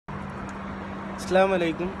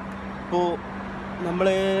അസ്സലാമലൈക്കും. ഇപ്പോൾ നമ്മൾ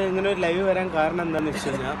ഇങ്ങനെ ഒരു ലൈവ് വരാൻ കാരണം എന്താണെന്ന്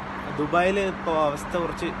വെച്ച് കഴിഞ്ഞാൽ ദുബായിൽ ഇപ്പോൾ അവസ്ഥ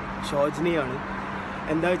കുറച്ച് ശോചനീയമാണ്.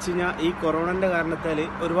 എന്താ വെച്ച് കഴിഞ്ഞാൽ ഈ കൊറോണൻ്റെ കാരണത്താൽ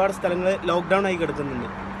ഒരുപാട് സ്ഥലങ്ങൾ ലോക്ക്ഡൗൺ ആയി കിടക്കുന്നുണ്ട്.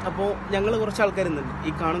 അപ്പോൾ ഞങ്ങൾ കുറച്ച് ആൾക്കാരുന്നുണ്ട്, ഈ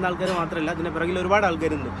കാണുന്ന ആൾക്കാർ മാത്രമല്ല, അതിൻ്റെ പിറകിൽ ഒരുപാട്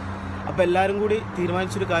ആൾക്കാരുണ്ട്. അപ്പോൾ എല്ലാവരും കൂടി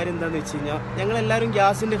തീരുമാനിച്ചൊരു കാര്യം എന്താണെന്ന് വെച്ച് കഴിഞ്ഞാൽ ഞങ്ങളെല്ലാവരും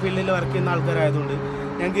ഗ്യാസിൻ്റെ ഫീൽഡിൽ വർക്ക് ചെയ്യുന്ന ആൾക്കാരായതുകൊണ്ട്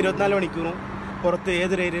ഞങ്ങൾക്ക് 24 മണിക്കൂറും പുറത്ത്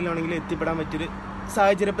ഏതൊരു ഏരിയയിലാണെങ്കിലും എത്തിപ്പെടാൻ പറ്റിയൊരു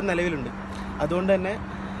സാഹചര്യം ഇപ്പം നിലവിലുണ്ട്. അതുകൊണ്ട് തന്നെ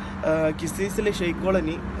കിസീസിൽ ഷെയ്ഖ്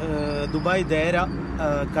കോളനി, ദുബായ് ദേര,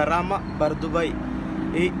 കറാമ, ബർദുബായ്,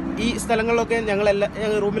 ഈ സ്ഥലങ്ങളിലൊക്കെ ഞങ്ങൾ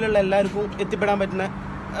റൂമിലുള്ള എല്ലാവർക്കും എത്തിപ്പെടാൻ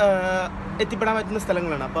പറ്റുന്ന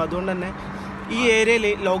സ്ഥലങ്ങളാണ്. അപ്പോൾ അതുകൊണ്ട് തന്നെ ഈ ഏരിയയിൽ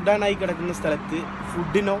ലോക്ക്ഡൗൺ ആയി കിടക്കുന്ന സ്ഥലത്ത്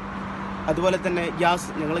ഫുഡിനോ അതുപോലെ തന്നെ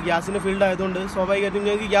ഞങ്ങൾ ഗ്യാസിൻ്റെ ഫീൽഡ് ആയതുകൊണ്ട് സ്വാഭാവികമായിട്ടും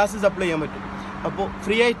ഞങ്ങൾക്ക് ഗ്യാസ് സപ്ലൈ ചെയ്യാൻ പറ്റും. അപ്പോൾ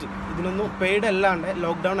ഫ്രീ ആയിട്ട് ഇതിനൊന്നും പെയ്ഡ് അല്ലാണ്ട്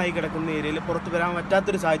ലോക്ക്ഡൗൺ ആയി കിടക്കുന്ന ഏരിയയിൽ പുറത്ത് വരാൻ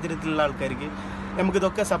പറ്റാത്തൊരു സാഹചര്യത്തിലുള്ള ആൾക്കാർക്ക്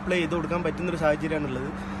നമുക്കിതൊക്കെ സപ്ലൈ ചെയ്ത് കൊടുക്കാൻ പറ്റുന്നൊരു സാഹചര്യമാണുള്ളത്.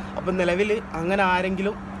 അപ്പം നിലവിൽ അങ്ങനെ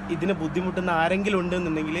ആരെങ്കിലും ഇതിന് ബുദ്ധിമുട്ടുന്ന ആരെങ്കിലും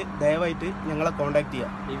ഉണ്ടെന്നുണ്ടെങ്കിൽ ദയവായിട്ട് ഞങ്ങളെ കോൺടാക്ട്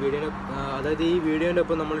ചെയ്യാം. ഈ വീഡിയോൻ്റെ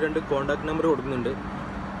ഒപ്പം നമ്മൾ 2 കോൺടാക്ട് നമ്പർ കൊടുക്കുന്നുണ്ട്.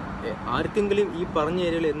 ആർക്കെങ്കിലും ഈ പറഞ്ഞ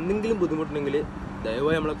ഏരിയയിൽ എന്തെങ്കിലും ബുദ്ധിമുട്ടുണ്ടെങ്കിൽ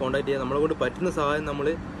ദയവായി നമ്മളെ കോൺടാക്ട് ചെയ്യുക. നമ്മളെ കൊണ്ട് പറ്റുന്ന സഹായം നമ്മൾ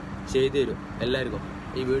ചെയ്തു തരും. എല്ലാവർക്കും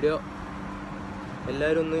ഈ വീഡിയോ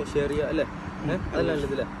എല്ലാവരും ഒന്ന് ഷെയർ ചെയ്യുക, അല്ലേ? അതല്ല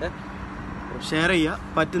ഷെയർ ചെയ്യുക,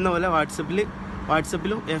 പറ്റുന്ന പോലെ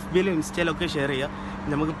വാട്സപ്പിലും FBയിലും ഇൻസ്റ്റയിലൊക്കെ ഷെയർ ചെയ്യുക.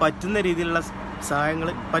 നമുക്ക് പറ്റുന്ന രീതിയിലുള്ള സഹായങ്ങൾ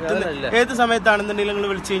പറ്റുന്ന ഏത് സമയത്താണെന്നുണ്ടെങ്കിലും നിങ്ങൾ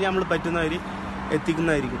വിളിച്ചു കഴിഞ്ഞാൽ നമ്മൾ പറ്റുന്നവർ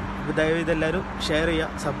എത്തിക്കുന്നതായിരിക്കും. അപ്പോൾ ദയവായി ഇതെല്ലാവരും ഷെയർ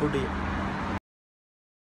ചെയ്യുക, സപ്പോർട്ട് ചെയ്യുക.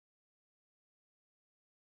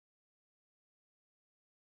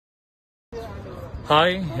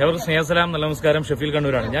 ഹായ്, എവർക്കും സ്നേഹസലാം, നല്ല നമസ്കാരം. ഷഫീൽ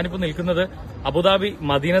കണ്ണൂരാണ്. ഞാനിപ്പോൾ നിൽക്കുന്നത് അബുദാബി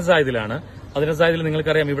മദീന സായിദിലാണ്. മദീന സായിദിൽ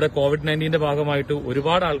നിങ്ങൾക്കറിയാം, ഇവിടെ COVID-19 ഭാഗമായിട്ട്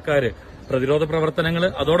ഒരുപാട് ആൾക്കാർ പ്രതിരോധ പ്രവർത്തനങ്ങൾ,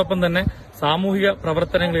 അതോടൊപ്പം തന്നെ സാമൂഹിക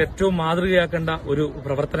പ്രവർത്തനങ്ങൾ ഏറ്റവും മാതൃകയാക്കേണ്ട ഒരു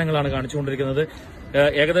പ്രവർത്തനങ്ങളാണ് കാണിച്ചുകൊണ്ടിരിക്കുന്നത്.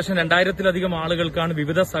 ഏകദേശം 2000-ലധികം ആളുകൾക്കാണ്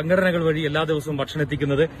വിവിധ സംഘടനകൾ വഴി എല്ലാ ദിവസവും ഭക്ഷണം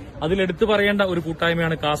എത്തിക്കുന്നത്. അതിലെടുത്തു പറയേണ്ട ഒരു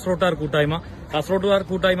കൂട്ടായ്മയാണ് കാസർഗോട്ടുകാർ കൂട്ടായ്മ. കാസർഗോട്ടുകാർ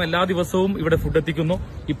കൂട്ടായ്മ എല്ലാ ദിവസവും ഇവിടെ ഫുഡ് എത്തിക്കുന്നു.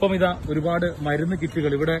 ഇപ്പം ഇതാ ഒരുപാട് മരുന്ന്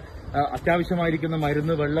കിറ്റുകൾ, ഇവിടെ അത്യാവശ്യമായിരിക്കുന്ന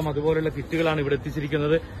മരുന്ന്, വെള്ളം, അതുപോലുള്ള കിറ്റുകളാണ് ഇവിടെ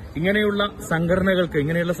എത്തിച്ചിരിക്കുന്നത്. ഇങ്ങനെയുള്ള സംഘടനകൾക്ക്,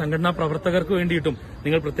 ഇങ്ങനെയുള്ള സംഘടനാ പ്രവർത്തകർക്ക് വേണ്ടിയിട്ടും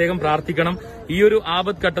നിങ്ങൾ പ്രത്യേകം പ്രാർത്ഥിക്കണം. ഈ ഒരു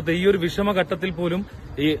ആപത്ത് ഘട്ടത്തിൽ, ഈ ഒരു വിഷമഘട്ടത്തിൽ പോലും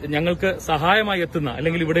ഞങ്ങൾക്ക് സഹായമായി എത്തുന്ന,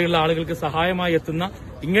 അല്ലെങ്കിൽ ഇവിടെയുള്ള ആളുകൾക്ക് സഹായമായി എത്തുന്ന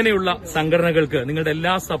ഇങ്ങനെയുള്ള സംഘടനകൾക്ക് നിങ്ങളുടെ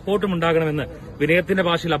എല്ലാ സപ്പോർട്ടും ഉണ്ടാകണമെന്ന് വിനയത്തിന്റെ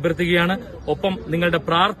ഭാഷയിൽ അഭ്യർത്ഥിക്കുകയാണ്. ഒപ്പം നിങ്ങളുടെ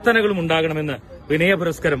പ്രാർത്ഥനകളും ഉണ്ടാകണമെന്ന് വിനയ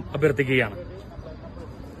പുരസ്കാരം അഭ്യർത്ഥിക്കുകയാണ്.